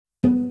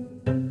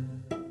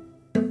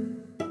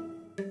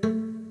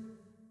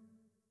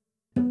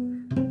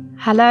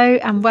Hello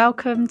and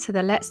welcome to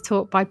the Let's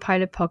Talk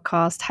Bipolar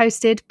podcast,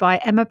 hosted by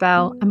Emma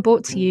Bell and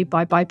brought to you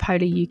by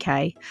Bipolar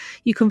UK.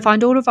 You can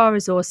find all of our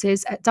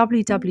resources at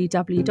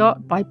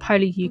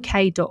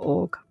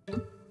www.bipolaruk.org.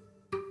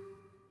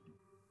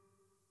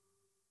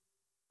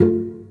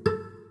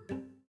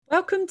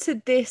 Welcome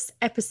to this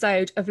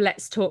episode of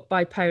Let's Talk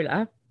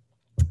Bipolar.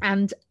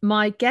 And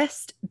my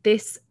guest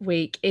this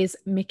week is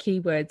Mickey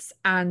Woods,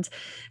 and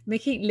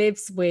Mickey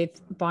lives with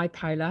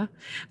bipolar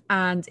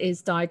and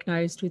is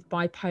diagnosed with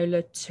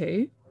bipolar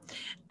 2,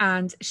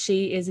 and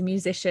she is a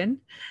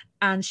musician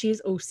and she is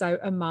also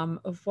a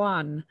mum of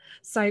one.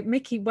 So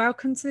Mickey,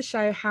 welcome to the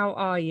show. How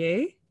are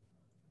you?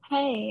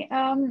 Hey,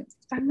 I'm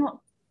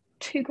not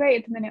too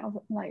great at the minute,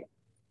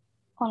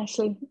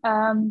 honestly.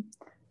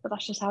 But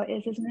that's just how it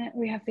is, isn't it?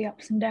 We have the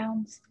ups and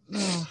downs.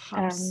 Oh,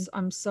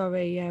 I'm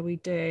sorry. Yeah, we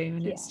do.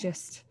 And yeah. It's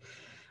just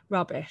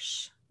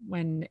rubbish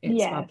when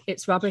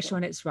it's rubbish sure.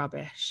 when it's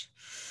rubbish.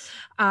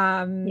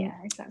 Yeah,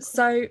 exactly.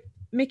 So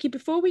Mickey,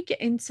 before we get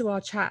into our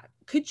chat,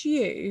 could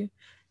you,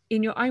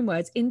 in your own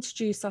words,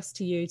 introduce us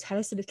to you? Tell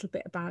us a little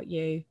bit about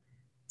you.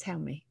 Tell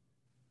me.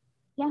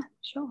 Yeah,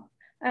 sure.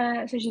 So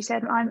as you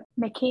said, I'm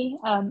Mickey.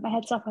 A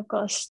heads up, I've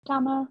got a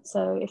stammer,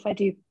 so if I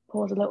do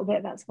pause a little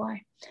bit, that's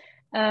why.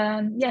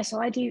 So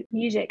I do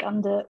music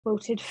under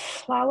Wilted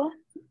Flower.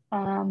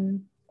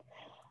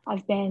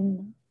 I've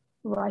been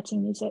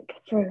writing music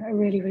for a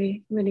really,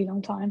 really, really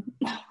long time,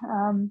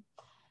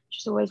 which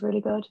is always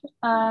really good.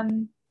 I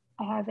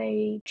have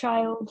a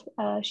child.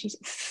 She's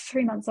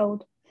 3 months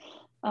old.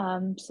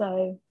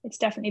 So it's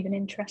definitely been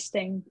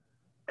interesting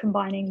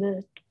combining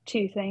the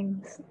two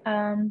things.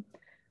 I'm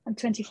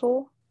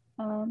 24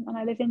 and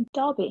I live in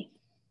Derby.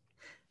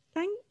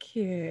 Thank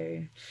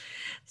you.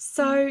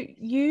 So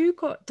you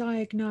got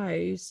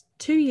diagnosed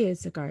 2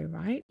 years ago,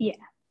 right? Yeah.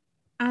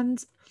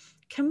 And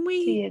can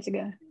we 2 years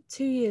ago.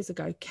 2 years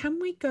ago, can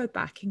we go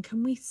back and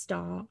can we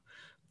start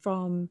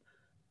from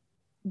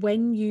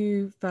when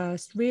you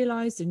first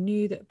realized and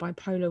knew that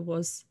bipolar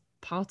was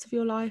part of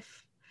your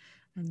life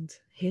and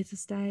here to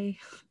stay,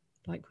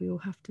 like we all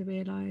have to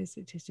realize,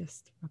 which is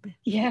just rubbish.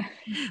 Yeah.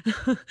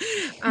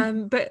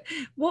 But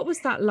what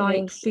was that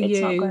like for you? It's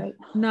not great.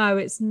 No,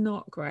 it's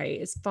not great.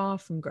 It's far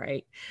from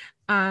great.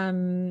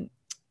 What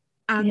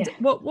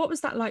was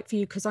that like for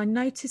you? Because I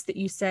noticed that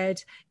you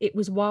said it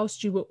was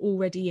whilst you were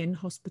already in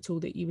hospital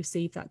that you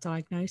received that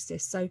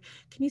diagnosis. So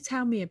can you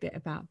tell me a bit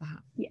about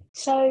that? Yeah.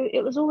 So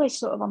it was always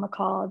sort of on the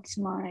cards.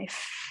 My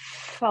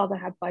father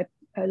had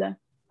bipolar,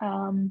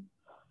 and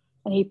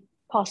he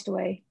passed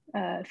away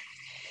a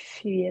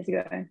few years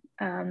ago.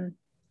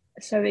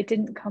 So it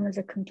didn't come as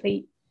a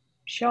complete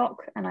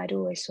shock, and I'd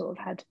always sort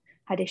of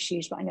had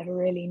issues, but I never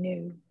really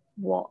knew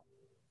what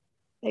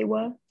they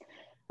were.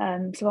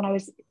 So when I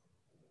was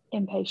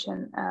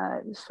inpatient,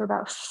 it was for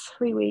about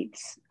 3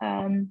 weeks,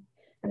 and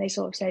they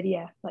sort of said,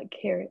 "Yeah, like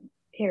here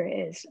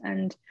it is,"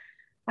 and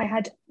I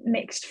had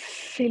mixed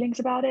feelings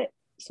about it,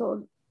 sort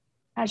of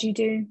as you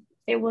do.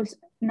 It was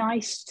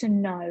nice to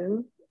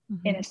know,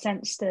 in a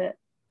sense that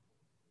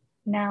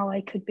now I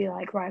could be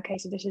like, right, okay,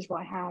 so this is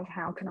what I have.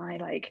 How can I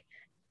like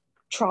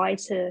try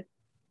to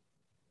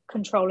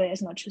control it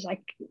as much as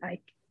I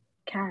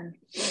can?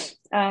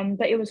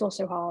 But it was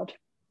also hard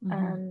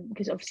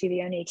because obviously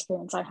the only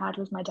experience I had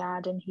was my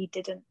dad, and he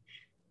didn't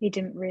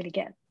really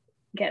get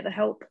the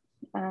help.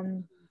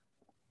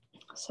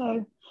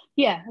 So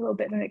yeah, a little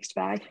bit of a mixed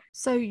bag.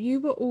 So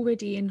you were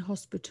already in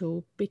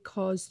hospital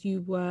because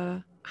you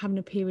were having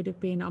a period of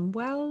being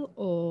unwell,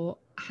 or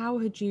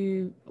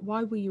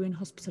why were you in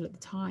hospital at the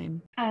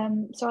time?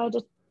 So I had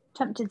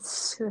attempted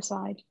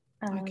suicide.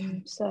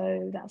 Okay.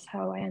 So that's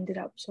how I ended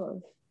up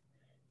sort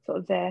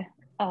of there.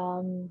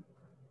 And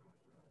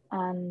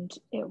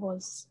it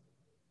was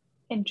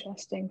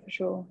interesting for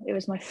sure. It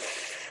was my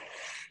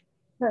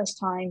first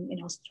time in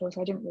hospital,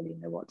 so I didn't really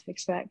know what to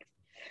expect.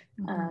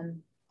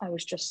 I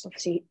was just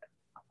obviously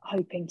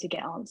hoping to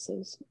get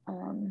answers.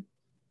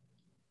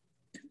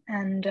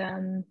 And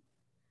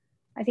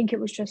I think it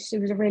was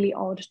a really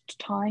odd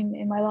time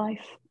in my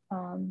life.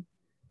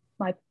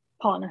 My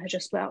partner had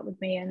just split up with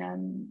me,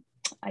 and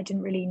I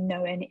didn't really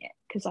know any,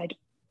 because I'd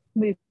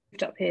moved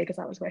up here because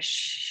that was where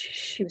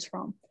she was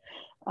from.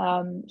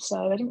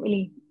 So I didn't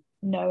really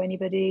know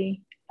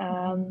anybody.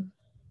 So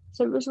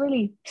it was a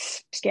really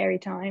scary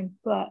time,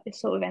 but it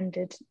sort of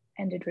ended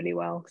really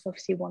well, because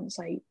obviously once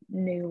I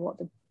knew what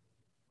the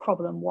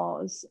problem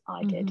was,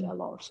 I did a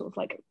lot of sort of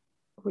like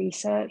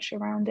research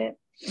around it.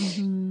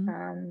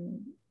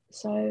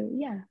 So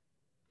yeah.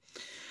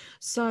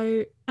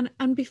 So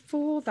and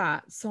before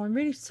that, so I'm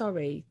really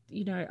sorry,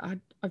 you know,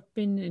 I've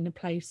been in a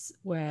place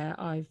where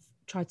I've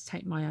tried to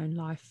take my own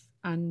life,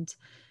 and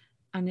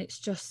it's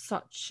just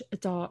such a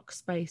dark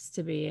space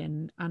to be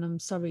in, and I'm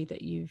sorry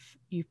that you've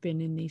been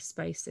in these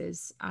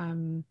spaces,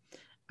 and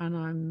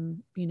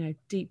I'm, you know,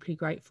 deeply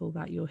grateful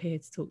that you're here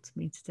to talk to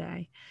me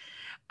today.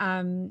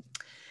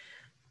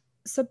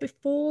 So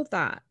before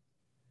that,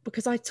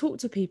 because I talk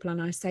to people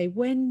and I say,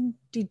 when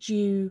did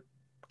you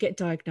get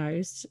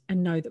diagnosed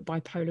and know that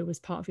bipolar was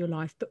part of your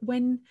life? But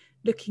when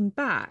looking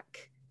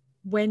back,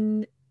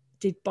 when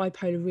did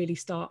bipolar really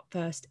start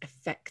first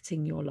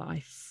affecting your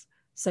life?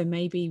 So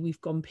maybe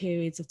we've gone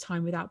periods of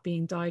time without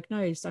being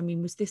diagnosed. I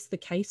mean, was this the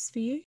case for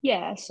you?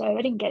 Yeah, so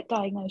I didn't get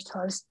diagnosed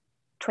till I was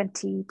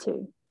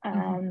 22.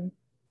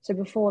 So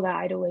before that,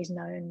 I'd always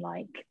known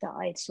like that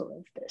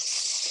that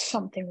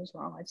something was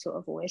wrong. I'd sort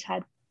of always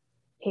had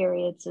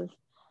periods of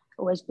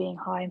always being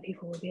high, and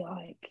people would be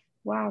like,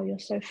 wow, you're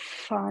so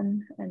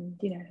fun,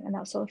 and and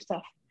that sort of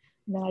stuff.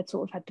 And then I'd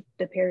sort of had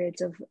the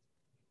periods of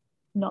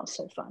not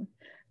so fun,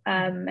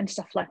 and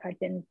stuff like I'd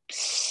been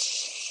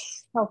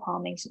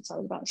self-harming since I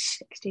was about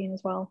 16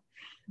 as well.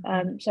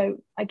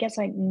 So I guess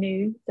I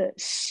knew that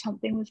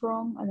something was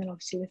wrong. And then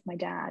obviously with my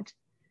dad,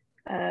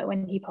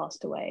 when he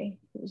passed away,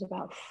 it was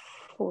about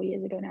 4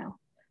 years ago now,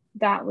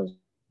 that was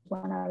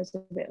when I was a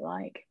bit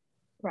like,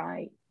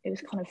 right, it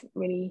was kind of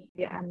really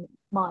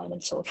mine,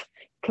 and sort of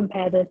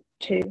compare the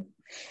two.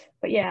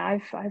 But yeah,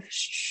 I've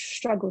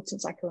struggled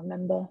since I can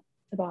remember,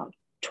 about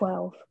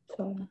 12.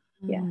 So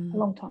yeah, a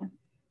long time.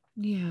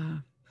 Yeah.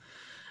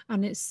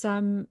 And it's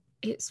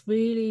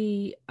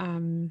really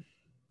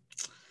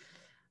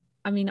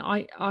I mean,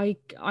 I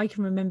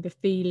can remember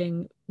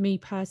feeling, me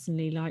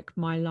personally, like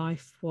my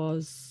life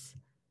was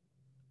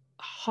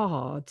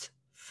hard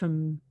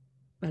from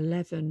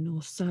 11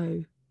 or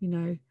so,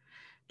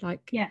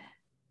 like, Yeah.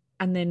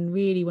 and then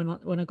really when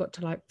I got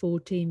to like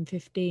 14,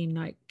 15,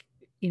 like,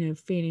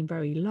 feeling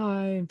very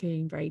low and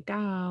feeling very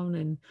down,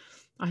 and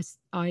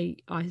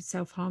I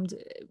self-harmed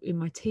in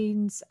my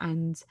teens,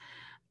 and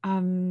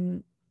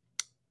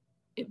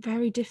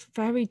very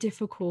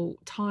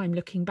difficult time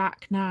looking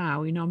back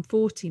now. I'm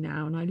 40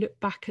 now, and I look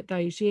back at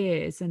those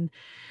years, and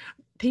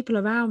people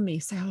around me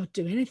say, "Oh, I'd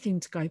do anything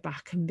to go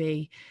back and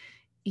be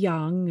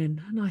young,"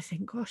 and I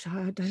think, gosh,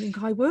 I don't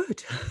think I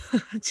would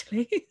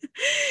actually.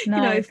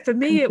 No, For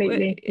me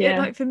completely.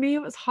 Yeah. for me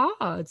it was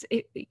hard.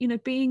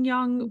 Being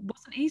young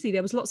wasn't easy.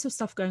 There was lots of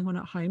stuff going on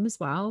at home as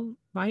well,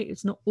 right?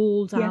 It's not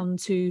all Yeah. down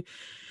to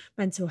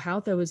mental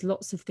health. There was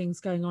lots of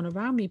things going on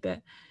around me,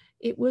 but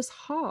it was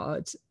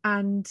hard.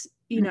 And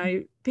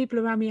people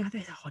around me,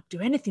 they thought, I'd do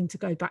anything to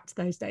go back to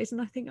those days,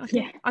 and I think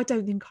I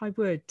don't think I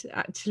would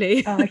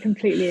actually. I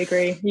completely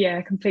agree. Yeah,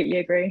 I completely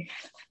agree.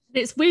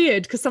 It's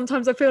weird because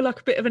sometimes I feel like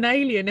a bit of an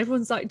alien.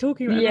 Everyone's like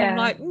talking about it, and I'm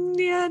like,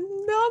 yeah,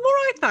 no, I'm all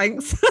right,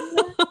 thanks.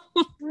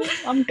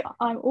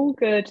 I'm all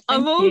good.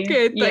 I'm all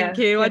good, thank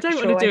you. Yeah, I don't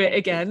for want to sure. do I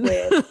it think it's again.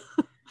 weird.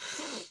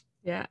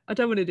 Yeah, I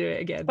don't want to do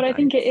it again. But I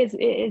think thanks. it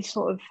is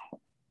sort of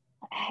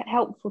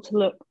helpful to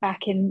look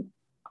back in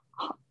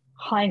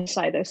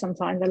hindsight, though.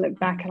 Sometimes I look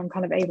back and I'm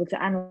kind of able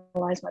to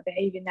analyze my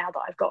behavior now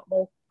that I've got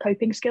more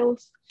coping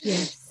skills.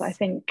 Yes. So I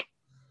think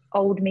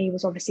old me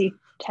was obviously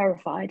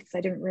terrified because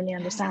I didn't really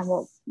understand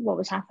what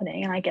was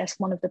happening. And I guess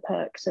one of the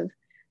perks of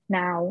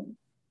now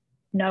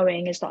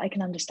knowing is that I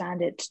can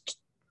understand it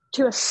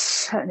to a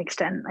certain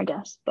extent, I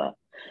guess. But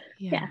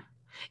yeah.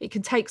 It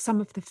can take some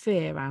of the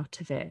fear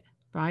out of it,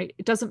 right?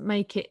 It doesn't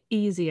make it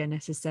easier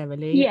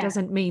necessarily. Yeah. It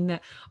doesn't mean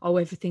that,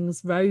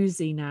 everything's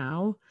rosy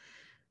now.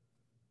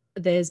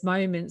 There's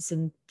moments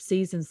and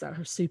seasons that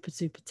are super,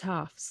 super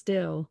tough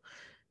still.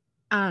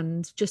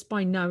 And just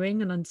by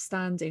knowing and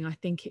understanding, I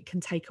think it can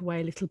take away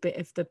a little bit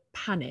of the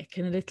panic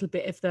and a little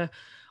bit of the,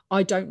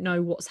 I don't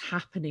know what's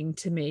happening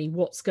to me,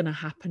 what's going to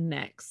happen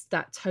next.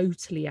 That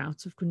totally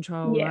out of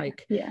control.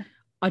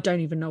 I don't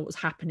even know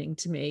what's happening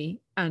to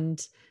me.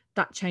 And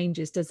that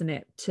changes, doesn't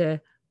it,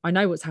 to I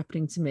know what's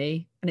happening to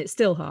me, and it's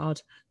still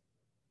hard.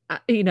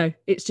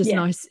 It's just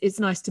nice. It's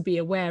nice to be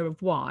aware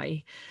of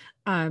why.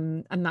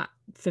 And that,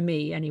 for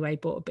me anyway,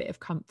 brought a bit of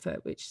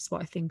comfort, which is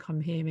what I think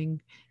I'm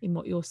hearing in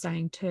what you're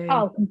saying too.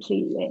 Oh,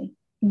 completely.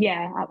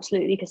 Yeah,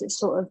 absolutely. Because it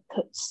sort of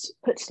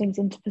puts things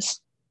into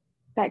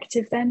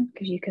perspective then,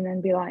 because you can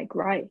then be like,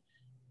 right,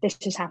 this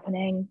is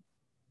happening.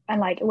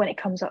 And like when it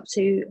comes up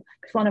to,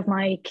 because one of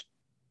my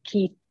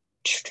key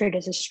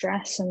triggers is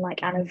stress and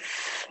like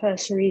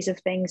anniversaries of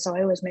things. So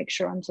I always make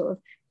sure I'm sort of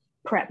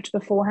prepped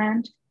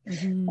beforehand,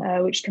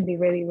 which can be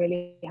really,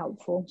 really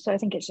helpful. So I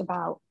think it's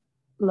about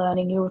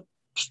learning your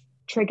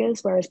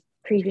triggers, whereas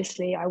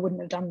previously I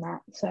wouldn't have done that.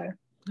 So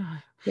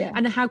yeah.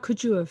 And how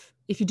could you have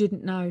if you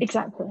didn't know?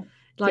 Exactly.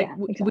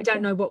 We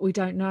don't know what we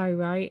don't know,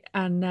 right?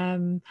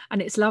 And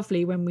it's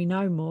lovely when we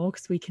know more,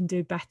 because we can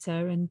do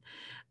better. And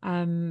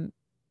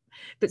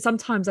but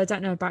sometimes, I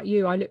don't know about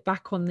you, I look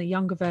back on the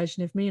younger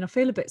version of me and I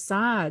feel a bit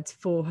sad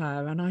for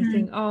her, and I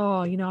think,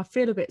 I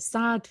feel a bit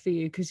sad for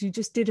you because you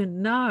just didn't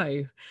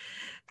know.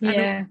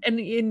 And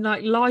in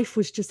like life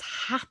was just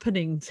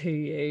happening to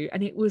you,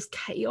 and it was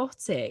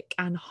chaotic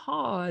and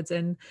hard,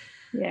 and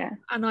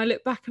I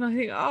look back and I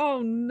think,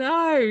 oh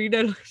no, I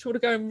just want to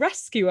go and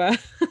rescue her.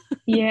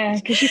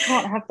 Because you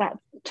can't have that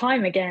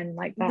time again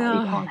like that.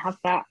 No. You can't have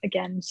that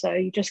again, so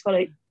you just got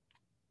to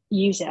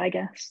use it, I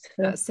guess.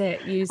 That's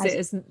it. Use it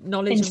as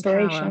knowledge and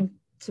power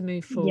to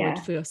move forward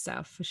for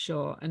yourself, for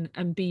sure,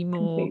 and be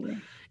more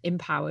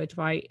empowered,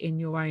 right, in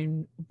your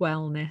own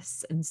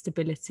wellness and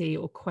stability,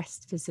 or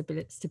quest for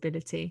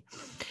stability.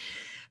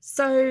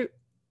 So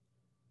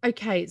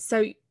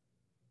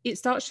it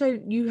starts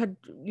showing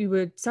you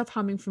were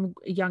self-harming from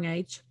a young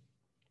age,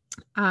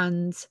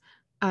 and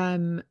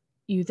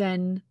you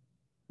then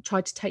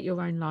tried to take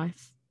your own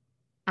life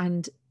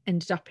and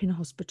ended up in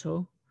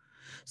hospital.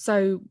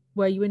 So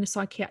were you in a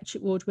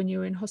psychiatric ward when you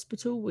were in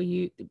hospital?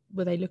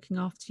 Were they looking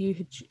after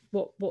you?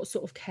 What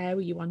sort of care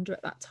were you under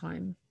at that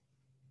time?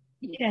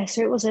 Yeah,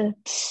 so it was a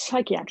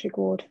psychiatric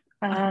ward.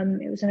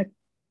 It was an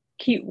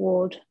acute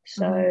ward,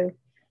 so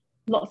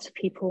lots of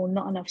people,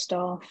 not enough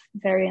staff,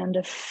 very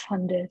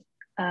underfunded.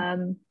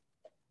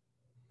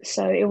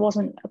 So it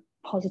wasn't a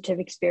positive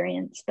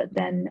experience. But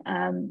then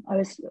I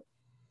was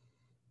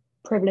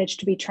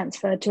privileged to be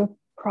transferred to a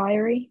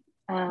priory,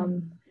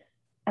 and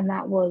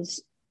that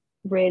was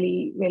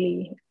really,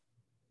 really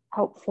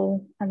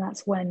helpful. And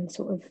that's when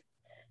sort of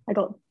I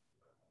got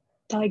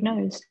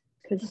diagnosed,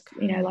 because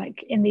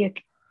like in the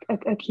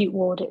acute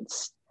ward,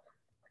 it's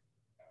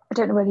I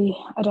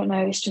don't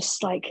know, it's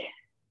just like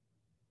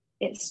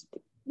it's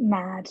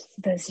mad.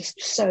 There's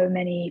just so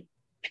many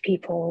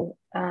people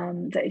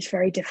that it's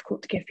very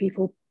difficult to give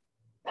people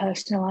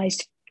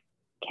personalized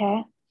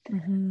care.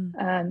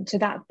 So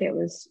that bit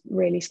was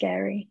really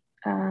scary.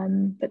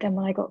 But then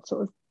when I got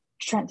sort of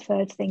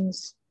transferred,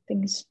 things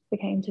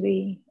became to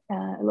be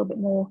a little bit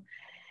more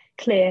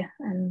clear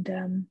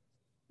and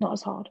not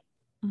as hard.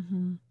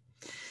 And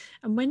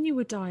when you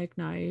were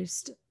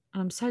diagnosed,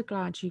 and I'm so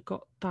glad you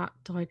got that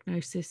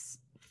diagnosis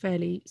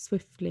fairly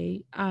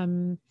swiftly.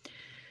 When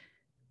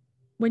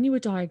you were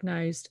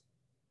diagnosed,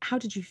 how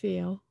did you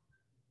feel?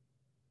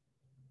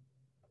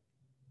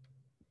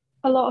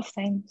 A lot of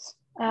things.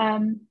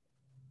 I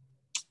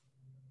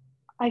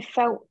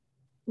felt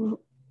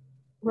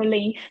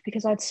relief,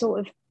 because I'd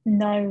sort of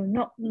known,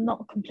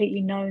 not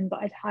completely known, but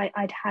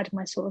I'd had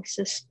my sort of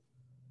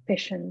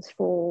suspicions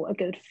for a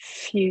good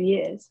few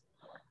years.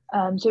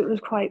 So it was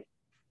quite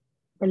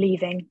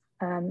relieving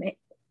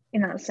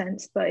in that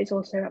sense, but it's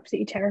also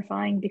absolutely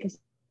terrifying because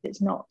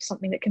it's not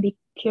something that can be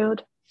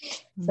cured.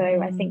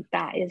 So I think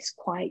that is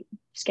quite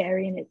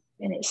scary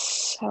in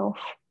itself.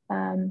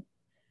 And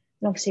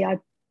obviously I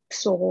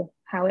saw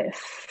how it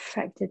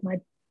affected my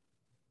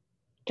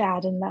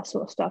dad and that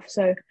sort of stuff.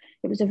 So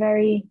it was a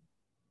very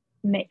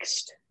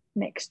mixed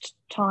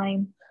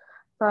time,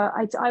 but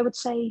I would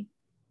say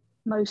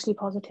mostly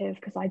positive,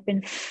 because I'd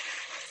been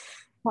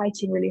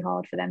fighting really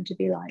hard for them to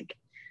be like,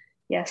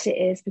 yes, it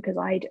is, because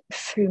I'd,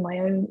 through my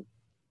own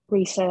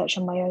research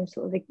and my own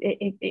sort of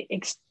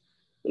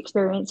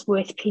experience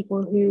with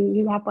people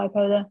who have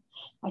bipolar,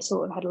 I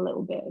sort of had a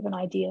little bit of an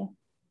idea,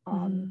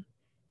 but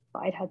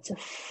I'd had to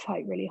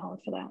fight really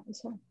hard for that.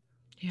 So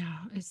yeah,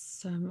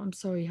 it's I'm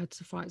sorry you had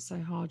to fight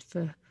so hard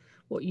for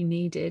what you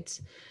needed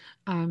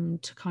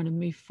to kind of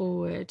move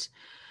forward.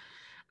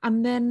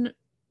 And then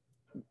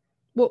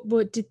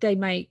what did they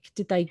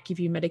give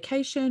you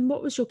medication?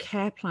 What was your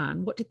care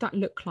plan? What did that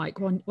look like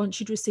once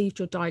you'd received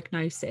your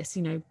diagnosis?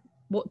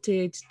 What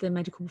did the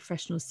medical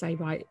professionals say?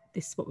 Right,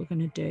 this is what we're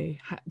going to do.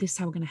 This is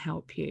how we're going to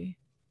help you.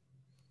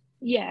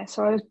 Yeah,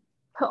 so I was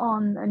put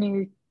on a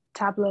new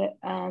tablet,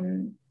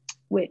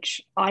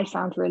 which I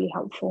found really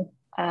helpful.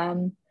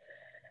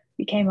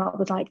 We came up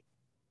with like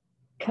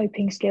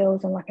coping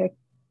skills and like a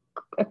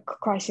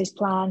crisis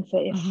plan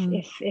for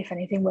if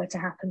anything were to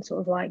happen,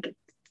 sort of like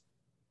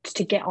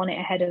to get on it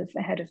ahead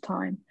of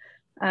time.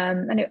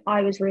 And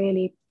I was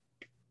really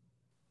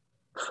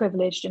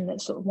privileged in that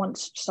sort of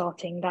once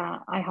starting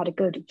that, I had a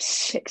good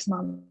 6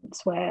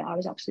 months where I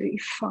was absolutely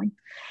fine.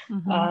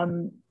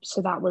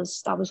 So that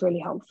was really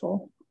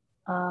helpful.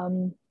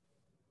 I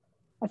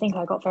think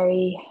I got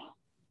very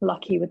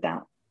lucky with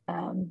that,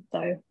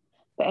 though.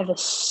 But ever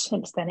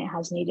since then, it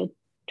has needed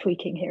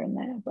tweaking here and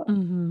there. But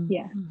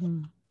yeah.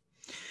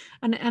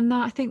 And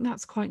that, I think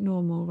that's quite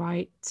normal,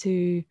 right?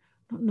 To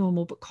not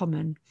normal, but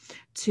common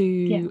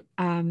to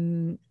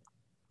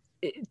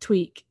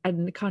tweak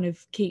and kind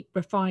of keep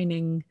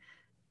refining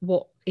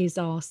what is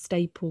our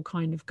staple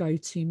kind of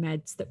go-to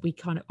meds that we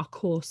kind of our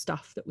core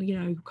stuff that we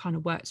kind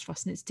of works for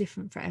us, and it's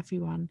different for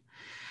everyone.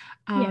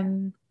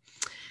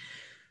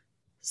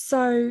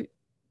 So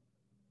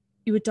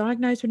you were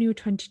diagnosed when you were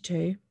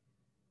 22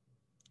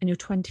 and you're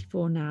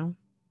 24 now.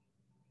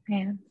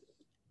 Yeah.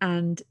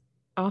 And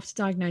after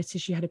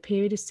diagnosis, you had a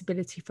period of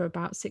stability for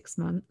about 6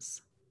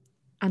 months.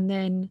 And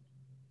then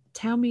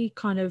tell me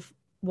kind of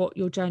what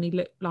your journey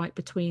looked like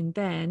between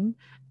then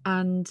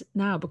and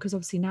now, because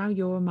obviously now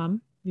you're a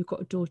mum, you've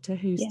got a daughter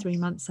who's 3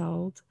 months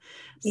old.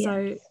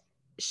 So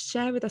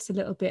share with us a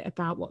little bit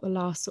about what the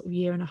last sort of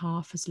year and a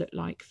half has looked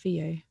like for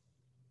you.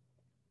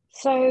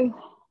 So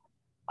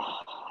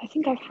I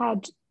think I've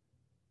had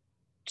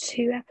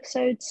 2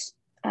 episodes.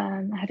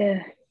 I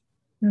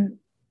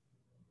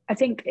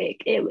think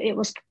it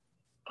was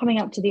coming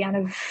up to the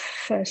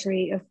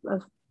anniversary of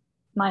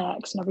my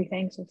ex and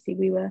everything. So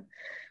obviously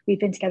we've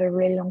been together a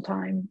really long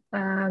time.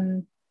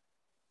 And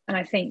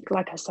I think,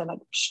 like I said, like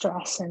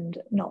stress and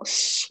not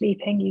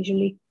sleeping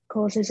usually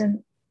causes a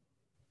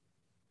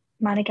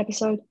manic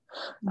episode.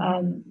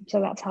 So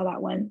that's how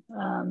that went.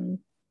 And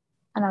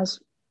as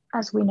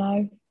we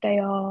know,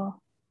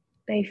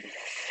 they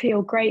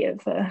feel great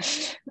at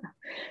first,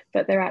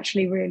 but they're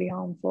actually really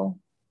harmful.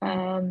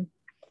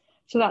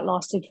 So that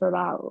lasted for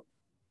about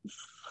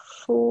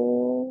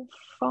 4-5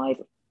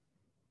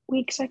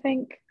 weeks, I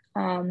think,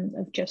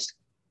 of just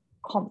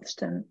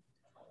constant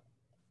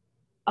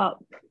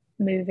up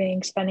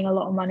moving, spending a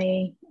lot of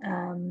money,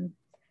 and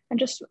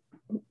just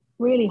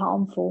really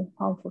harmful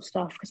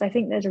stuff. Because I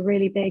think there's a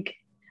really big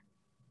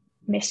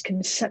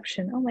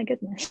misconception. Oh my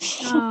goodness.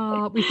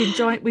 Oh, we've been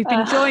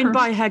joined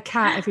by her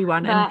cat,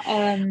 everyone. That,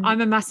 and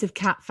I'm a massive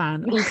cat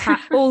fan.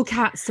 All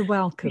cats are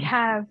welcome. We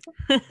have.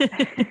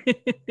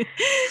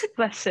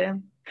 Bless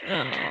him.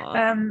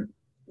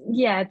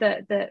 Yeah,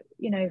 that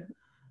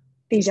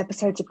these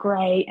episodes are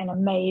great and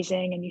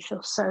amazing and you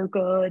feel so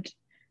good.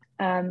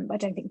 I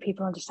don't think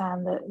people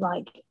understand that,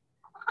 like,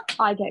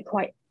 I get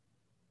quite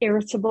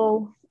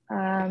irritable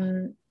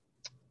when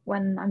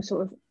I'm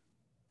sort of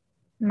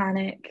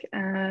manic,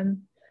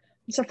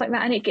 stuff like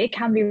that, and it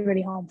can be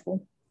really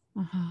harmful.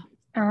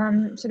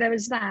 So there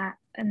was that,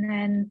 and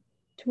then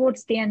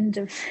towards the end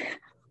of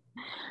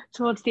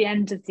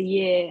the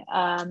year,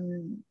 I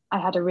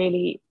had a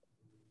really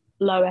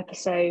low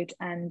episode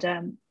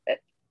and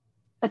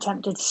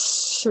attempted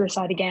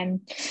suicide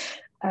again,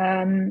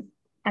 and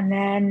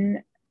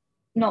then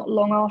not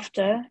long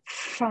after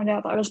found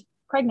out that I was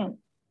pregnant.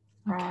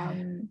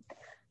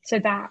 So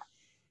that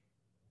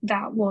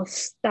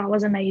was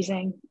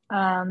amazing.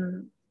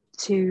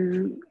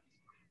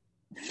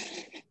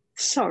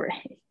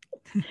 Sorry.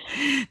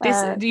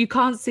 You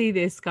can't see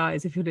this,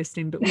 guys, if you're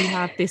listening, but we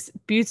have this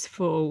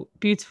beautiful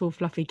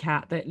fluffy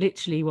cat that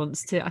literally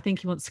wants to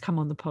come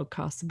on the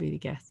podcast and be the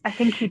guest. I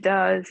think he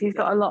does. He's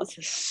got a lot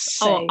to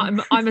say.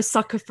 I'm a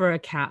sucker for a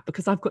cat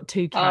because I've got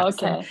 2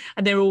 cats.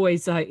 And they're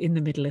always like in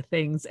the middle of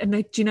things, and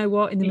do you know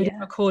what, in the middle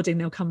of recording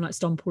they'll come like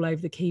stomp all over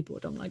the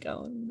keyboard. I'm like,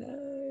 oh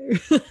no.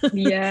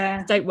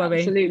 Yeah. Don't worry,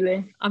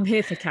 absolutely, I'm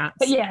here for cats.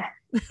 But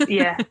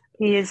yeah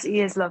he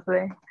is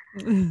lovely.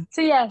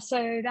 So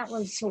that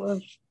was sort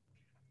of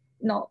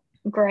not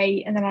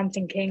great, and then I'm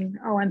thinking,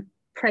 oh, I'm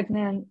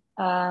pregnant,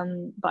 but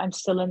I'm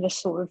still in this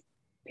sort of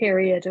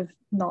period of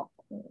not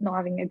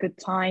having a good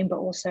time, but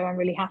also I'm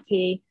really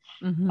happy.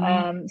 So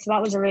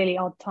that was a really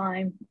odd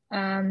time,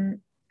 and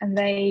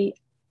they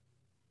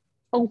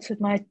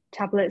altered my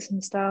tablets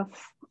and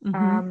stuff,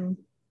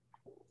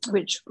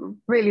 which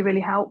really,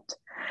 really helped.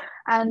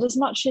 And as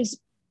much as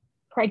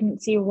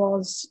pregnancy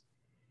was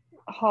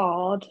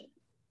hard,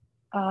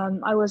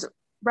 I was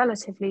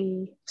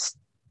relatively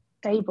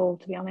stable,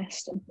 to be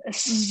honest,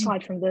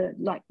 aside from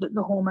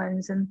the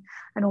hormones and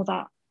all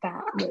that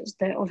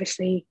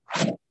obviously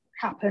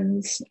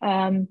happens,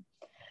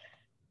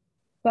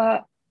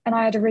 but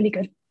I had a really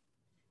good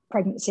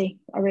pregnancy.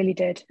 I really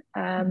did.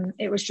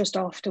 It was just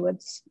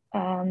afterwards,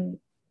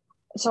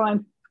 so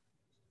I'm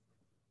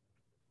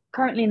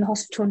currently in the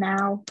hospital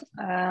now.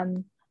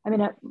 I'm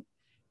in a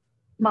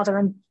mother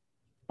and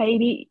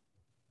baby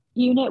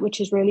unit,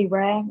 which is really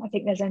rare. I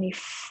think there's only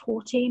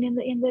 14 in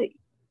the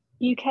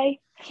UK.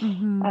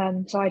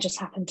 So I just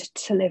happened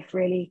to live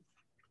really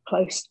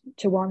close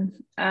to one,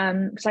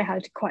 because I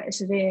had quite a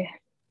severe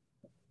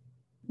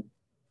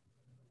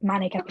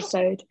manic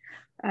episode,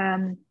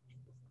 in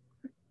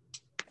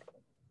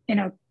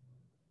a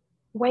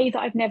way that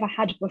I've never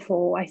had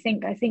before. I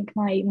think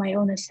my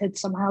illness had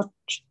somehow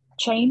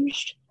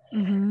changed.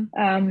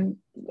 I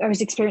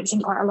was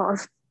experiencing quite a lot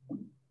of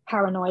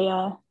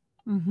paranoia,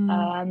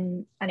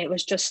 and it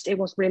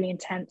was really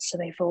intense. So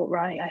they thought,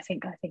 right, I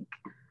think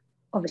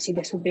obviously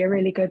this would be a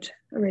really good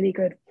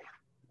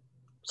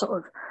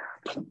sort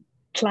of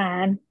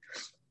plan.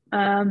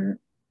 And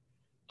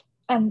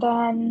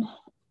then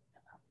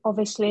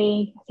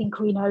obviously I think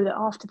we know that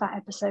after that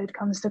episode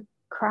comes the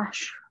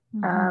crash,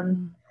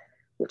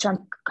 which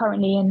I'm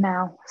currently in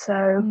now.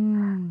 So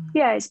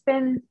yeah, it's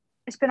been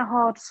a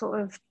hard sort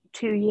of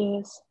 2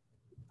 years.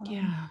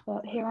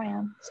 But here I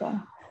am. So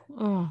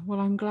oh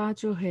well, I'm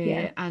glad you're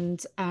here,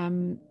 and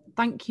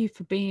thank you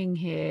for being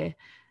here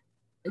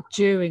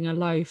during a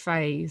low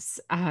phase,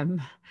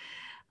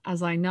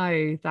 as I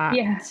know that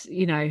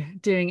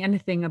doing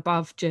anything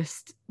above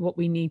just what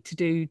we need to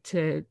do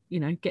to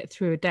get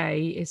through a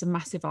day is a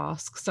massive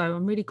ask. So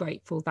I'm really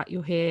grateful that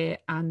you're here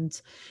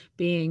and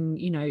being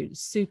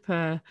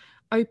super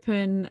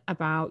open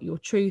about your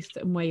truth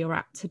and where you're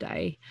at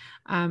today.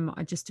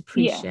 I just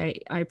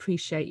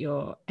appreciate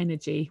your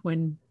energy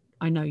when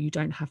I know you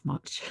don't have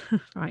much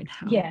right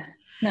now.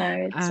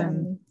 No,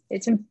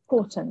 it's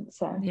important.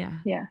 So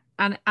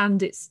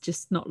and it's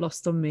just not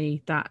lost on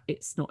me that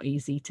it's not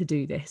easy to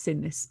do this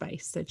in this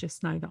space. So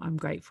just know that I'm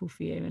grateful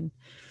for you and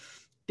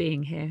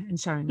being here and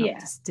showing up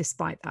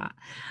despite that.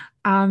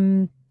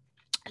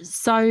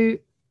 So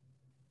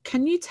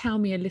can you tell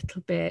me a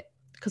little bit,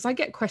 because I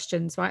get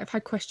questions, right? I've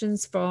had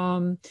questions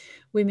from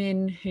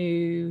women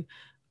who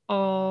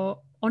are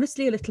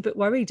honestly a little bit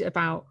worried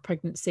about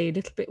pregnancy, a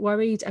little bit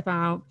worried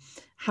about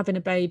having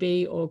a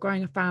baby or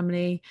growing a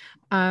family,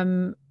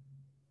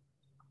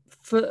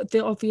 for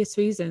the obvious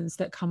reasons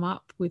that come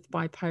up with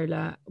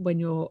bipolar when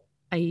you're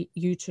a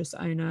uterus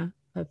owner,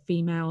 a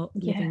female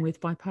living with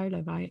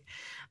bipolar, right?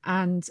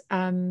 And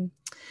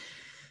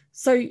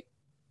so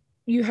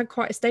you had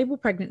quite a stable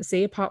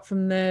pregnancy, apart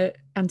from the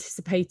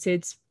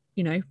anticipated,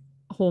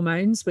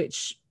 hormones,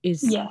 which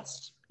is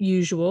Yes.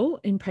 usual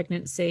in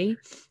pregnancy.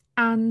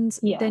 And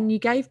Yeah. then you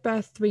gave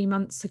birth 3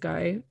 months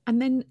ago.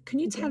 And then can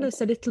you tell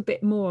us a little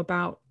bit more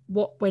about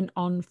what went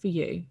on for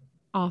you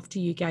after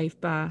you gave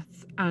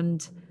birth,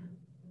 and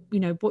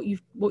what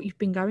you've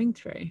been going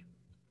through?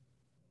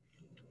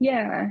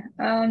 Yeah.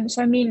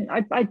 So I mean,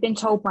 I'd been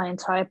told my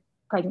entire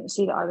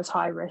pregnancy that I was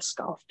high risk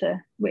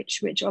after,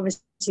 which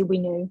obviously we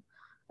knew.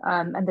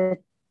 And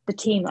the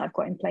team that I've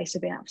got in place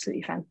have been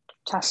absolutely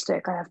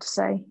fantastic, I have to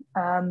say.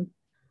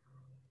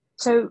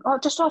 So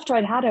just after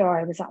I'd had her,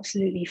 I was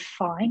absolutely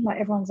fine. Like,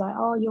 everyone's like,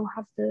 "Oh, you'll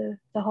have the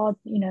hard,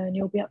 and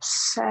you'll be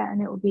upset,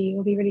 and it'll be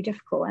really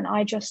difficult." And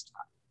I just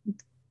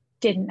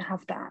didn't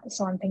have that.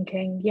 So I'm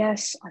thinking,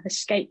 yes, I've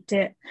escaped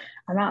it.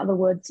 I'm out of the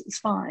woods. It's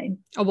fine.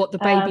 Oh, what, the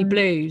baby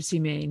blues, you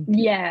mean?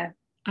 Yeah.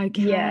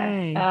 Okay.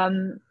 Yeah.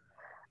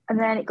 And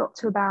then it got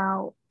to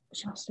about,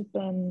 she must have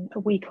been a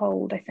week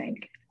old, I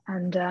think.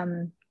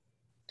 And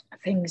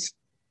things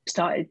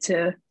started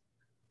to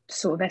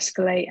sort of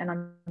escalate, and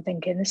I'm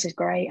thinking, this is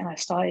great. And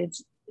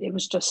it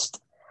was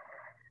just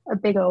a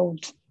big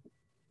old,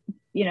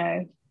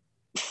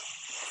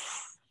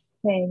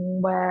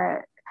 thing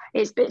where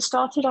it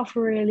started off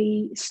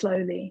really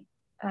slowly.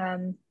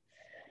 And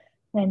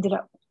ended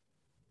up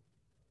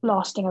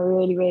lasting a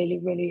really, really,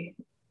 really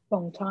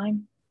long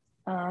time,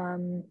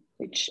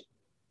 which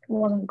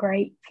wasn't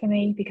great for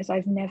me, because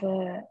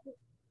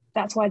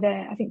that's why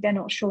I think they're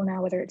not sure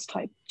now whether it's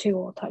type 2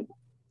 or type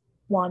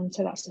 1.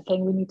 So that's the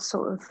thing, we need to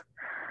sort of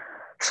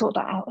sort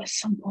that out at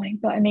some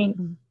point. But I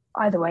mean,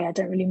 either way, I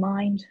don't really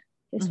mind.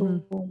 It's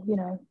all,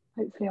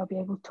 hopefully I'll be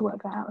able to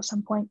work that out at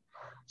some point.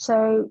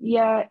 So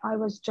yeah, I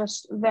was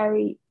just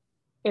very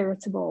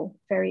irritable,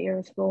 very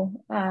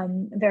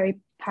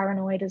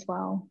paranoid as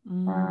well.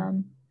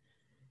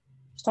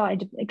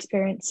 Started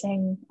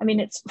experiencing, I mean,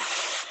 it's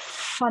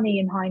funny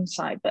in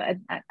hindsight, but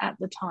at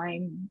the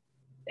time,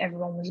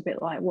 everyone was a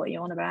bit like, "What are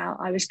you on about?"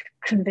 I was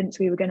convinced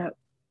we were going to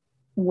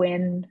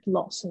win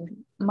lots of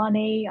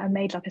money. I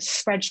made like a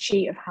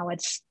spreadsheet of how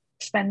I'd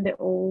spend it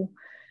all.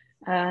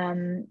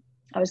 I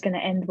was going to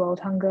end world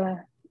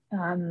hunger.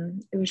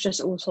 It was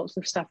just all sorts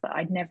of stuff that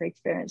I'd never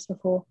experienced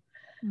before.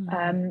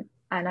 And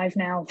I've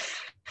now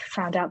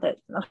found out that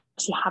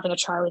obviously having a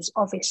child is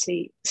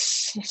obviously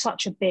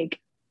such a big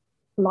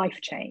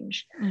life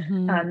change.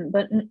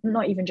 But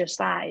not even just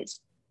that, it's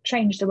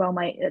changed the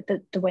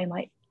way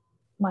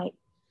my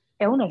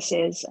illness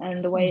is,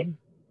 and the way it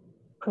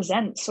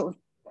presents sort of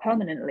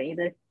permanently.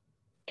 The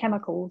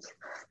chemicals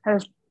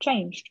have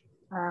changed,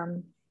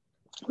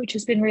 which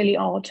has been really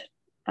odd.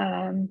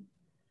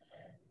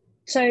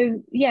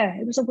 So yeah,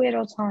 it was a weird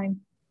old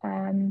time.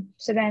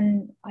 So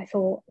then I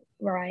thought,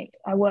 right,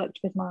 I worked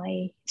with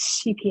my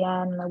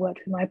CPN, and I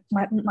worked with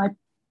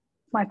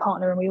my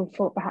partner, and we all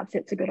thought perhaps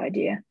it's a good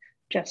idea,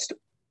 just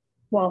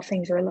while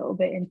things are a little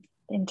bit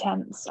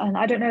intense. And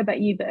I don't know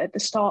about you, but at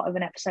the start of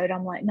an episode,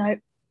 I'm like, no,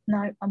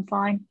 I'm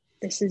fine.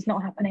 This is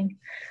not happening.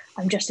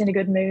 I'm just in a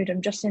good mood.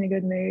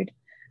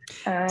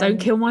 Don't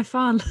kill my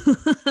fun.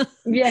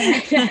 Yeah.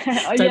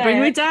 Don't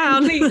bring me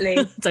down.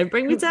 Completely. Don't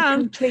bring me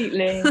down.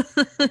 Completely.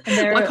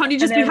 Why can't you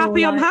just be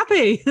happy? I'm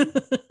happy.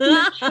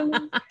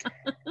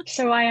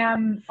 So I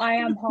am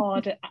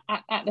hard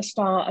at the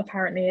start.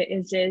 Apparently it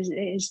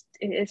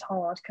is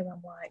hard, because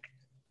I'm like,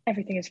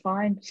 everything is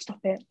fine. Stop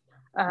it.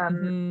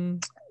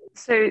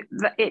 So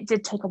it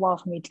did take a while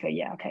for me to go,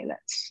 yeah, okay,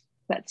 let's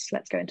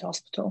go into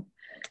hospital.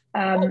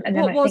 And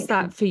then what was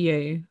that for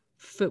you?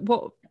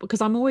 Because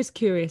I'm always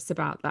curious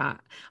about that.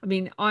 I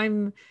mean,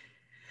 I'm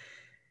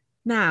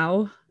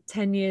now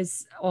 10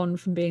 years on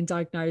from being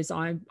diagnosed.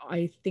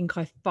 I think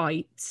I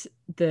fight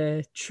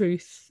the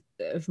truth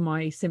of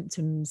my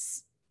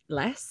symptoms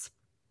less.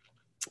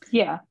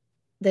 Yeah.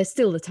 There's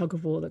still the tug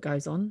of war that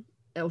goes on,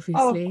 obviously.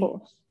 Oh, of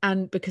course.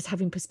 And because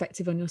having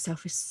perspective on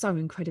yourself is so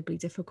incredibly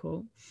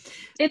difficult.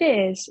 It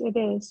is.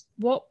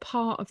 What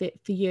part of it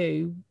for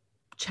you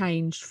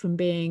changed from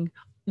being,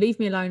 leave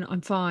me alone, I'm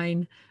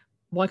fine,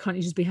 why can't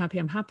you just be happy,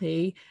 I'm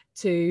happy,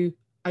 to,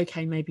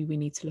 okay, maybe we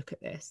need to look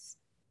at this?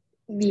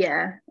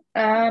 Yeah.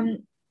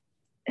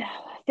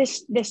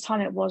 This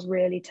time it was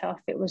really tough.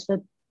 It was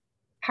the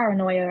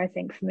paranoia, I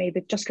think, for me,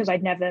 but just because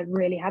I'd never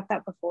really had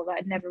that before, that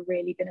had never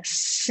really been a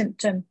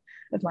symptom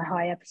of my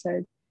high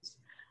episodes.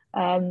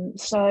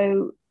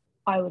 So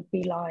I would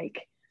be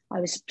like, I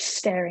was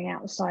staring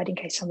outside in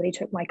case somebody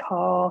took my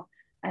car,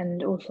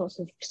 and all sorts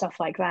of stuff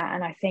like that.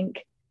 And I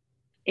think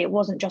it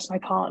wasn't just my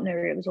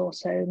partner, it was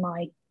also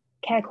my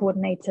care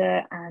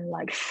coordinator and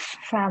like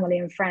family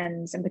and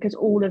friends. And because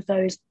all of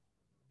those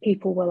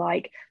people were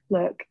like,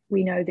 look,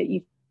 we know that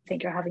you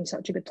think you're having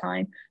such a good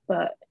time,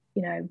 but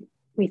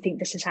we think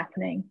this is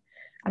happening.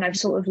 And I've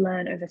sort of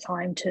learned over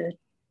time to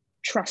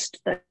trust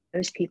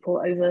those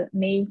people over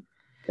me.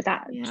 But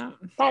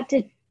that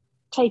did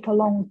take a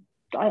long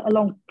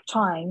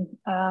time.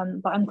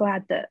 But I'm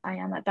glad that I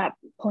am at that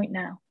point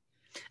now.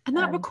 And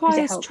that 'cause it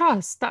requires helps.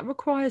 trust. That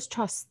requires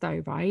trust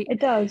though, right? It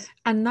does.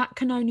 And that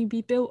can only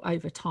be built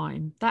over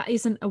time. That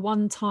isn't a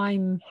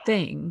one-time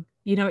thing.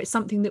 You know, it's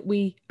something that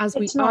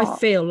It's I not.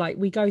 feel like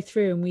we go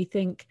through and we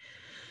think,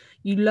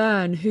 you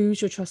learn who's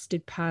your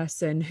trusted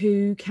person,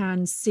 who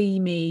can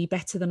see me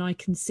better than I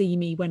can see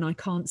me when I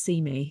can't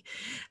see me.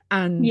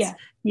 And, Yeah.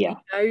 Yeah.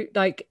 you know,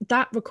 like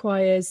that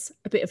requires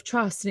a bit of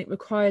trust, and it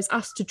requires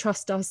us to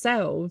trust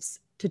ourselves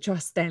to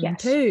trust them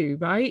Yes. too,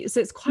 right? So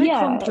it's quite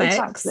Yeah, complex.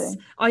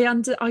 exactly. I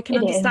can It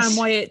understand is.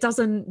 why it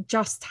doesn't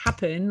just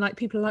happen. Like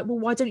people are like, well,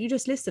 why don't you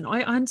just listen?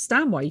 I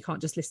understand why you can't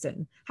just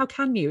listen. How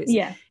can you?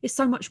 Yeah, It's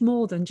so much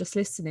more than just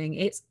listening.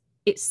 It's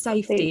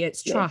safety,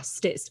 it's completely.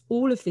 trust, it's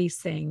all of these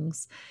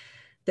things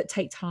that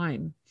take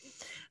time.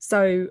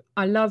 So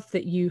I love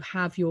that you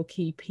have your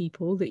key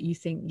people that you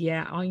think,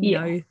 yeah,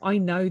 Yeah. I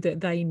know that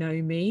they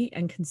know me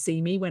and can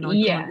see me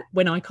Yeah,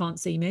 when I can't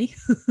see me.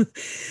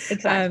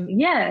 exactly.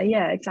 Yeah,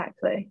 yeah,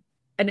 exactly.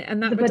 And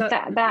But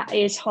that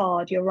is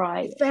hard. You're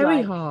right.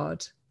 very Like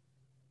hard.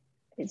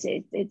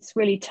 it's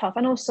really tough,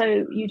 and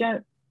also you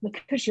don't,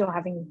 because you're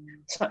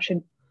having such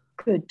a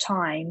good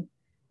time.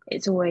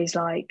 It's always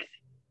like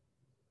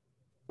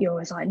you're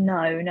always like,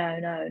 no, no,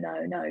 no,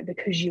 no, no,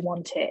 because you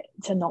want it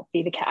to not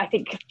be the case. I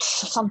think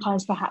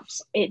sometimes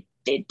perhaps it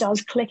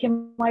does click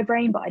in my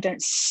brain, but I don't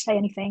say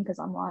anything because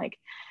I'm like,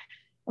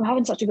 I'm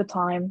having such a good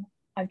time.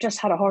 I've just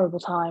had a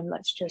horrible time.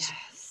 Let's just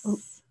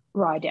Yes.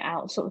 ride it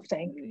out, sort of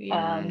thing.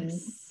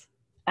 Yes.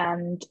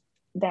 And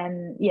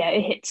then yeah,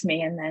 it hits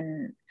me, and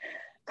then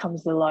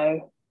comes the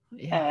low,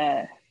 Yeah.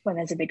 uh, when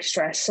there's a big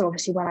stress. So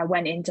obviously, when I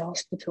went into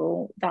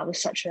hospital, that was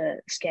such a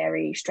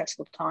scary,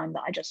 stressful time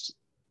that I just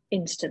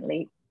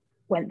instantly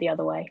went the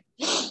other way.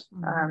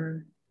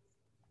 Um,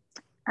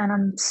 and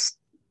I'm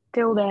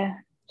still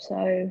there.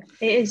 So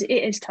it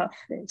is tough.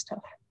 It is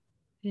tough.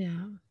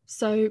 Yeah.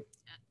 So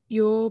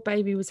your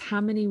baby was how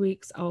many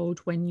weeks old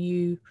when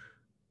you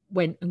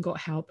went and got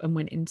help and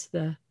went into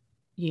the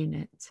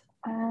unit?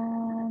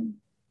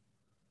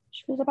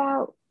 She was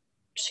about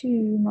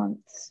 2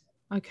 months.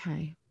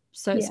 Okay.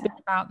 So it's Yeah. been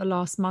about the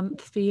last month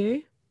for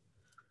you?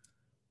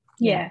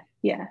 Yeah.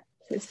 Yeah.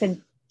 So it's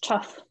been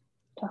tough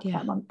Yeah.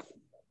 that month.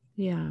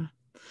 Yeah.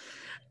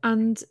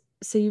 And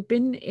so you've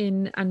been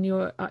in and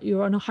you're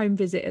on a home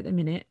visit at the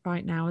minute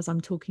right now as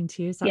I'm talking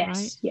to you, is that right?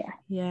 Yes. Yeah.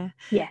 Yeah.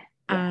 Yeah.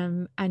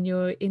 Yeah. And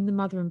you're in the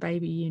mother and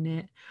baby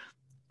unit.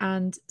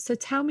 And so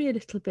tell me a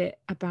little bit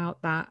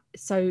about that.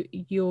 So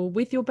you're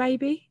with your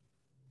baby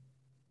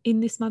in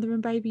this mother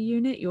and baby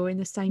unit, you're in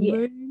the same Yeah.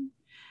 room.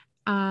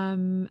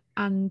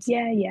 And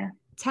Yeah. Yeah.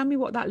 tell me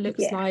what that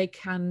looks Yeah.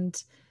 like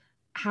and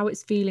how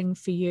it's feeling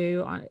for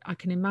you. I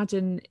can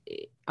imagine,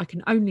 I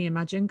can only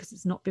imagine, because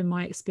it's not been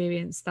my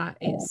experience, that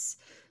it's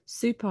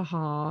super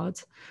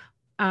hard.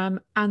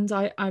 And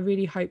I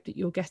really hope that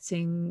you're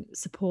getting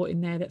support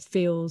in there that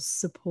feels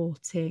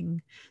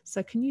supporting.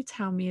 So can you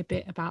tell me a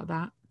bit about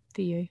that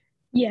for you?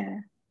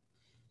 Yeah.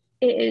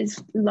 It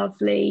is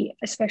lovely,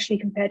 especially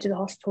compared to the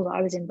hospital that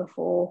I was in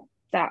before.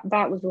 That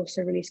was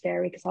also really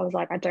scary because I was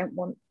like, I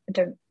don't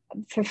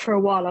for a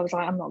while I was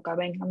like, I'm not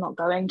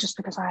going, just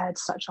because I had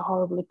such a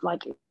horrible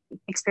like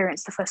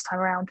experience the first time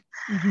around.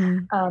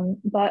 Mm-hmm.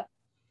 But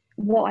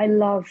what I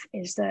love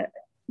is that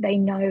they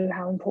know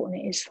how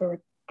important it is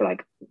for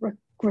like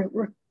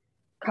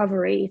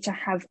recovery to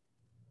have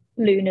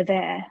Luna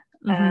there.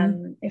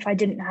 Mm-hmm. If I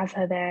didn't have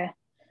her there,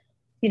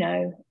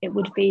 it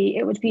would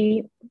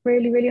be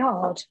really, really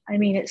hard. I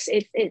mean,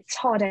 it's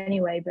hard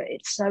anyway, but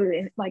it's so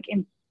like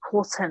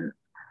important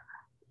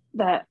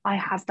that I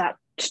have that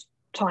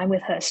time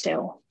with her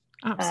still.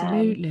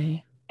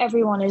 Absolutely.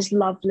 Everyone is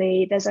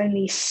lovely. There's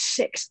only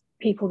 6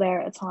 people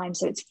there at a time,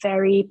 so it's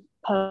very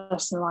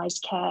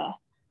personalized care,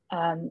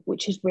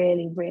 which is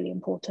really, really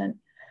important.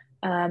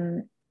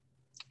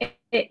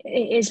 It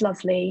is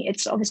lovely.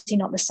 It's obviously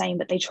not the same,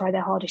 but they try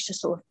their hardest to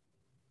sort of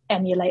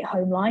emulate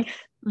home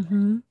life.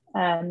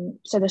 Mm-hmm.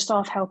 So the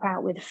staff help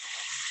out with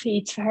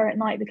feeds for her at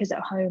night, because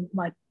at home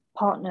my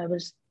partner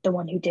was the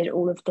one who did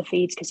all of the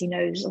feeds, because he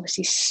knows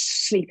obviously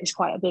sleep is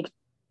quite a big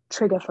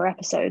trigger for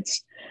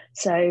episodes.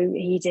 So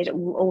he did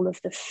all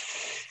of the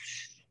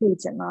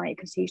feeds at night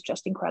because he's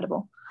just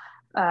incredible.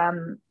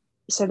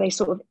 So they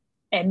sort of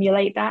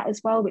emulate that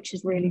as well, which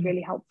is really,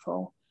 really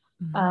helpful.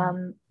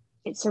 Mm-hmm.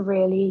 It's a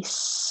really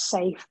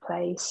safe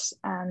place,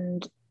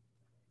 and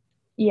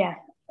yeah,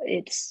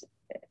 it's,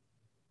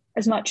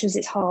 as much as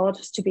it's hard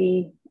to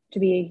be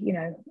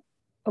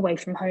away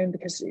from home,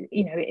 because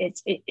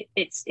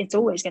it's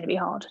always going to be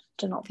hard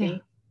to not Yeah.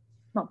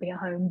 be at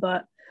home,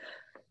 but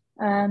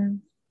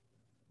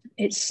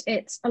it's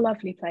a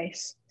lovely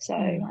place. So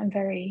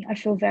I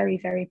feel very,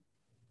 very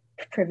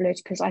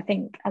privileged, because I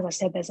think, as I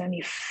said, there's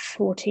only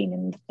 14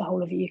 in the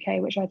whole of the UK,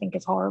 which I think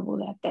is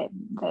horrible. That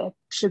there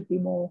should be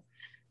more,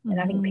 and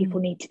I think people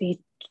need to be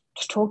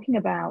talking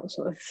about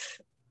sort of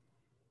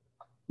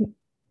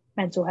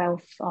mental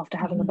health after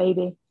having a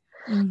baby.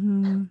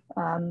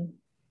 Mm-hmm.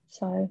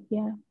 So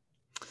yeah,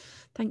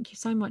 Thank you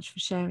so much for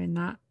sharing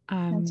that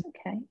that's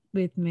okay.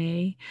 with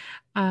me.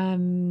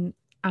 And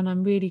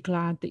I'm really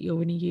glad that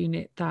you're in a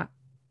unit that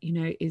you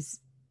know, is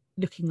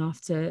looking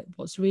after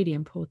what's really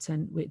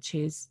important, which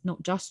is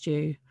not just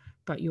you,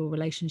 but your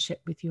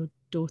relationship with your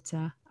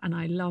daughter. And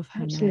I love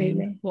her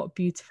name. What a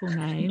beautiful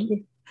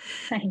name.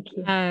 Thank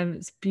you.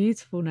 It's a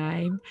beautiful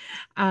name.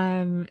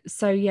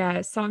 So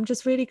I'm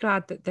just really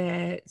glad that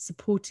they're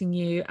supporting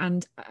you,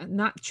 and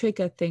that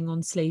trigger thing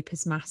on sleep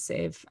is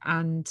massive.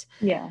 And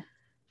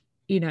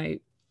you know,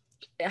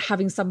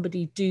 having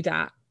somebody do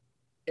that,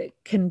 it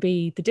can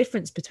be the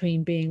difference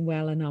between being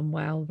well and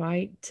unwell,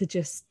 right? To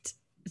just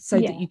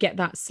that you get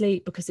that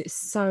sleep, because it's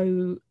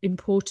so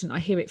important. I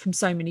hear it from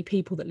so many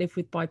people that live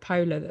with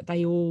bipolar, that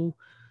they all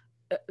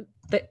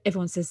that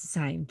everyone says the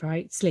same,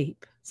 right?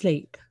 Sleep. So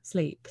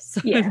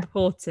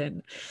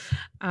important.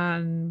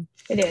 It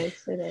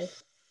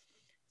is.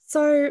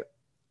 So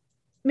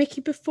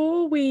Mickey,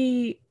 before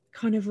we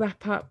kind of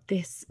wrap up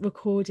this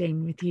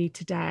recording with you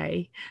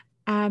today,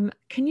 can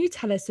you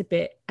tell us a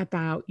bit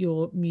about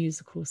your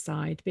musical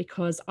side?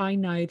 Because I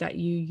know that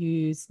you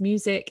use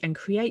music and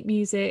create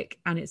music,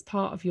 and it's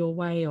part of your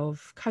way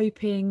of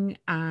coping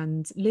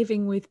and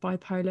living with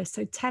bipolar.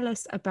 So tell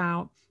us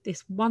about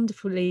this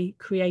wonderfully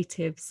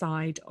creative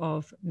side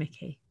of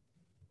Mickey.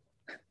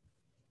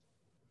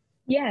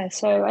 Yeah,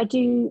 so I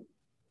do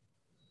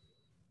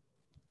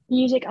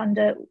music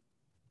under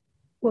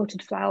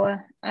Wilted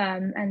Flower,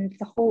 and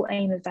the whole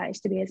aim of that is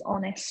to be as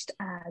honest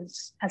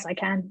as I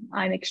can.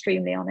 I'm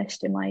extremely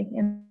honest in my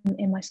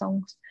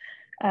songs.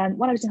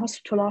 When I was in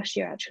hospital last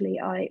year, actually,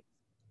 I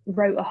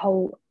wrote a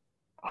whole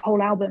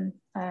album,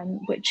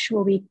 which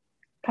will be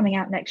coming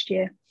out next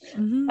year.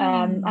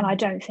 And I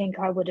don't think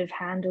I would have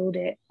handled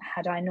it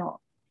had I not,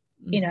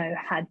 you know,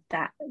 had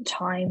that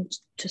time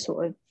to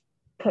sort of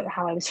put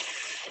how I was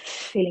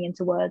feeling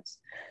into words.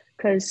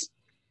 Because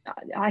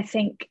I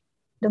think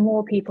the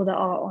more people that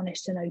are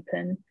honest and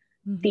open,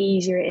 the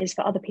easier it is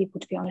for other people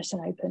to be honest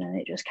and open, and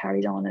it just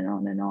carries on and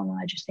on and on. And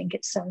I just think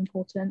it's so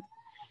important.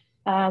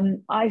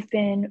 I've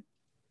been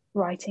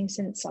writing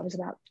since I was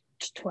about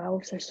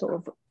 12, so sort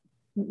of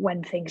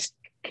when things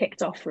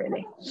kicked off,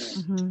 really.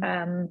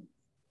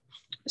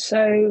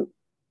 So,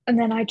 and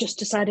then I just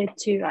decided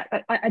to,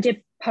 I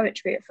did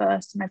poetry at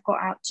first, and I've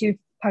got out 2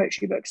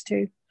 poetry books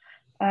too.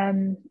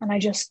 And I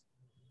just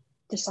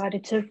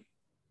decided to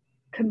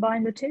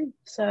combine the 2.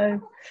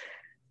 So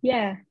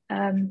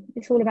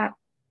it's all about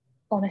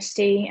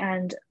honesty,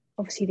 and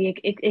obviously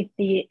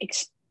the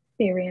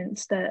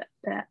experience that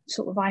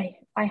sort of I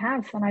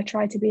have, and I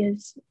try to be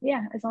as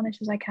honest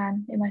as I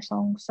can in my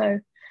songs, so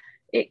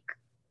it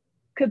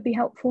could be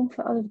helpful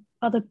for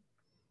other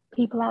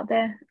people out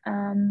there.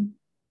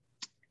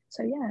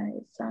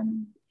 It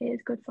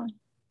is good fun.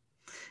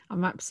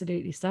 I'm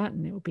absolutely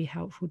certain it will be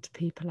helpful to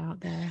people out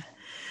there.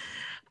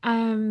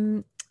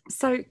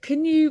 So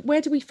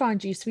where do we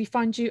find you? So we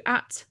find you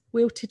at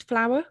Wilted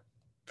Flower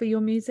for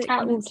your music?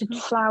 At Wilted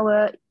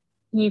Flower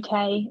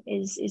UK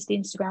is the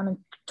Instagram and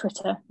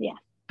Twitter. Yeah.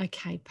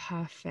 Okay,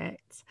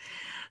 perfect.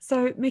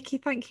 So Mickey,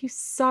 thank you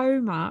so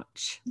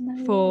much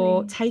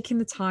for taking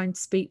the time to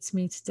speak to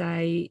me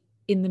today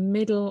in the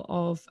middle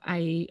of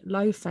a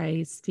low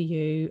phase for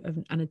you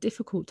and a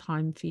difficult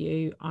time for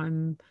you.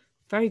 I'm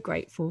very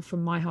grateful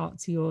from my heart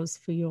to yours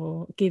for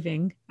your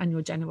giving and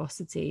your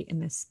generosity in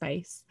this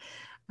space.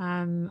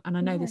 And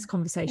I know this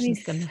conversation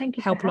is going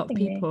to help a lot of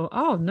people.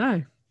 Oh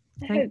no,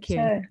 thank you.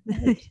 I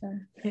hope so.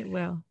 It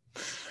will.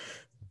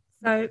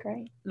 So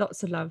great.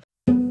 Lots of love.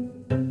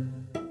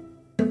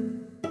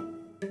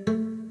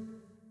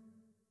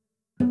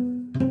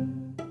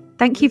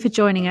 Thank you for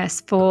joining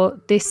us for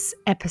this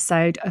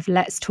episode of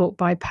Let's Talk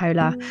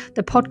Bipolar,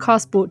 the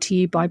podcast brought to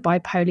you by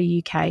Bipolar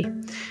UK.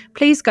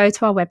 Please go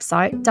to our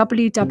website,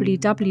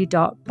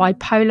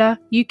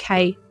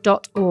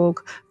 www.bipolaruk.org,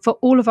 for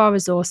all of our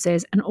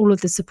resources and all of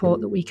the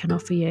support that we can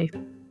offer you.